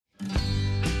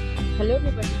Hello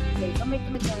everybody, welcome back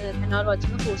to my channel and are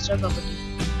watching a 4-star property.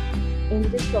 In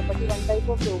this property, one type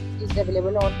of room is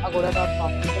available on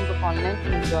agoda.com. You can book online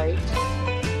and enjoy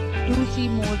it. To see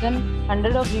more than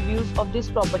 100 of reviews of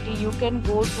this property, you can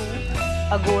go to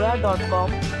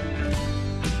agoda.com.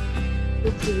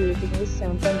 Its review rating is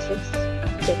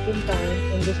 7.6. Check-in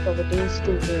time in this property is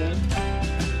 2 p.m.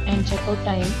 and check-out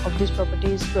time of this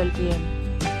property is 12 p.m.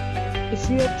 If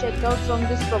you have checked out from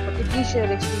this property, please share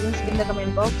your experience in the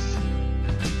comment box.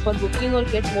 For booking or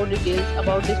get more details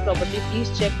about this property,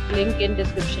 please check link in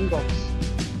description box.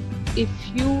 If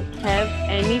you have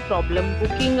any problem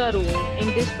booking a room in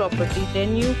this property,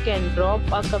 then you can drop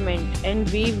a comment and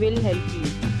we will help you.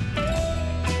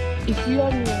 If you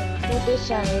are new to this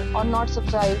channel or not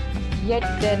subscribed yet,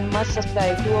 then must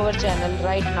subscribe to our channel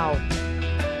right now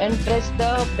and press the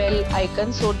bell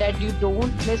icon so that you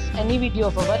don't miss any video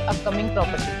of our upcoming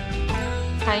property.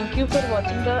 Thank you for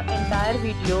watching the entire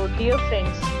video. Dear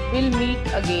friends, we'll meet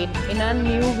again in a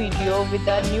new video with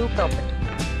a new property.